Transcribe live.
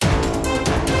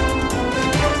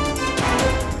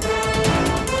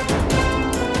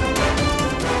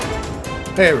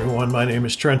Hey everyone, my name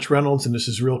is Trench Reynolds and this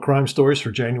is Real Crime Stories for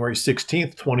January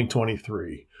 16th,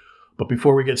 2023. But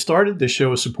before we get started, this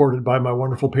show is supported by my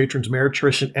wonderful patrons Mayor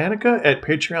Trish and Annika at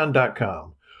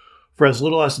patreon.com. For as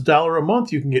little as $1 a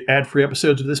month, you can get ad-free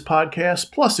episodes of this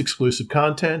podcast plus exclusive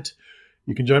content.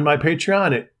 You can join my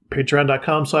Patreon at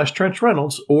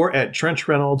patreon.com/TrenchReynolds or at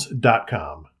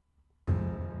trenchreynolds.com.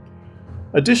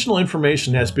 Additional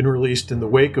information has been released in the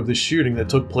wake of the shooting that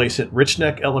took place at Rich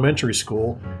Neck Elementary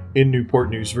School in Newport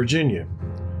News, Virginia.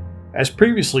 As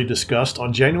previously discussed,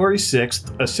 on January 6th,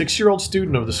 a 6-year-old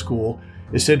student of the school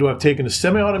is said to have taken a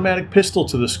semi-automatic pistol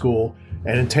to the school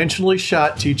and intentionally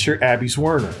shot teacher Abby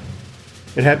Zwerner.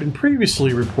 It had been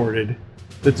previously reported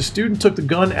that the student took the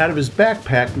gun out of his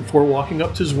backpack before walking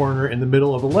up to Zwerner in the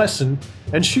middle of a lesson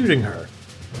and shooting her.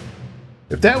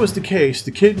 If that was the case,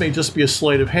 the kid may just be a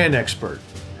sleight of hand expert.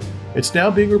 It's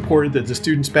now being reported that the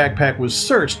student's backpack was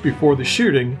searched before the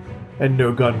shooting and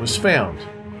no gun was found.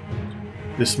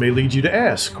 This may lead you to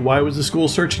ask, why was the school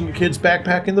searching the kid's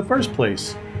backpack in the first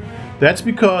place? That's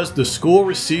because the school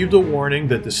received a warning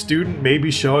that the student may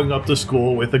be showing up to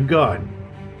school with a gun.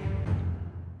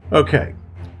 Okay,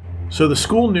 so the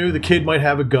school knew the kid might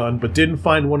have a gun but didn't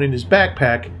find one in his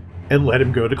backpack and let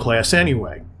him go to class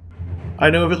anyway. I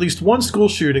know of at least one school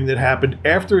shooting that happened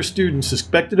after a student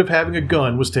suspected of having a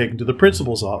gun was taken to the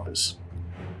principal's office.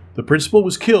 The principal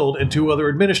was killed and 2 other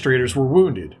administrators were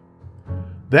wounded.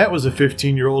 That was a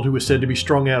 15-year-old who was said to be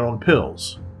strung out on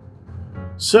pills.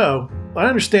 So, I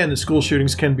understand that school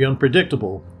shootings can be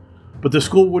unpredictable, but the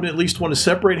school wouldn't at least want to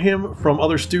separate him from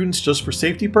other students just for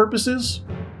safety purposes?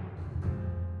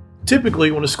 Typically,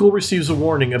 when a school receives a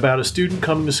warning about a student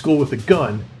coming to school with a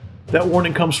gun, that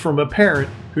warning comes from a parent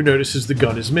who notices the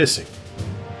gun is missing.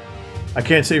 I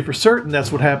can't say for certain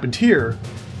that's what happened here,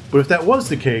 but if that was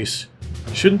the case,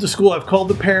 shouldn't the school have called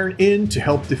the parent in to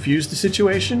help defuse the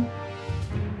situation?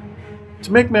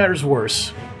 To make matters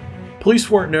worse, police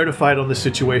weren't notified on the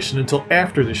situation until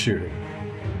after the shooting.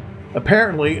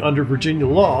 Apparently, under Virginia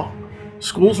law,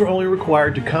 schools are only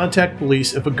required to contact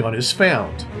police if a gun is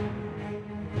found.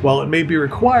 While it may be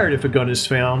required if a gun is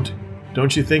found,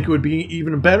 don't you think it would be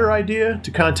even a better idea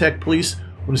to contact police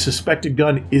when a suspected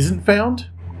gun isn't found?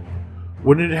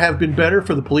 Wouldn't it have been better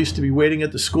for the police to be waiting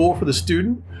at the school for the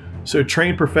student so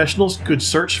trained professionals could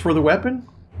search for the weapon?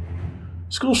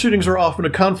 School shootings are often a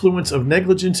confluence of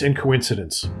negligence and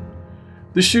coincidence.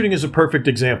 This shooting is a perfect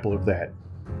example of that.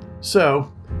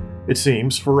 So, it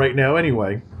seems, for right now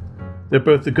anyway, that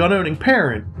both the gun-owning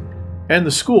parent and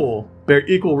the school bear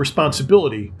equal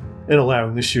responsibility in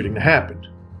allowing this shooting to happen.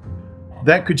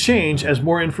 That could change as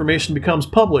more information becomes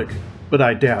public, but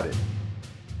I doubt it.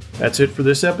 That's it for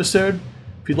this episode.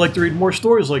 If you'd like to read more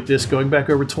stories like this going back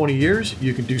over 20 years,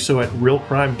 you can do so at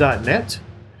realcrime.net.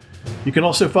 You can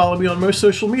also follow me on most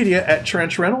social media at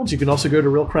Trench Reynolds. You can also go to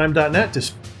realcrime.net to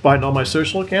find all my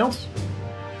social accounts.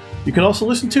 You can also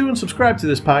listen to and subscribe to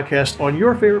this podcast on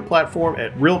your favorite platform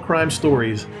at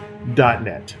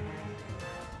realcrimestories.net.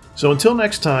 So until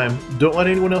next time, don't let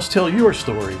anyone else tell your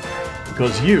story,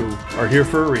 because you are here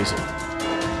for a reason.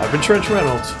 I've been Trench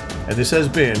Reynolds, and this has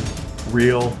been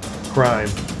Real Crime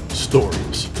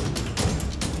Stories.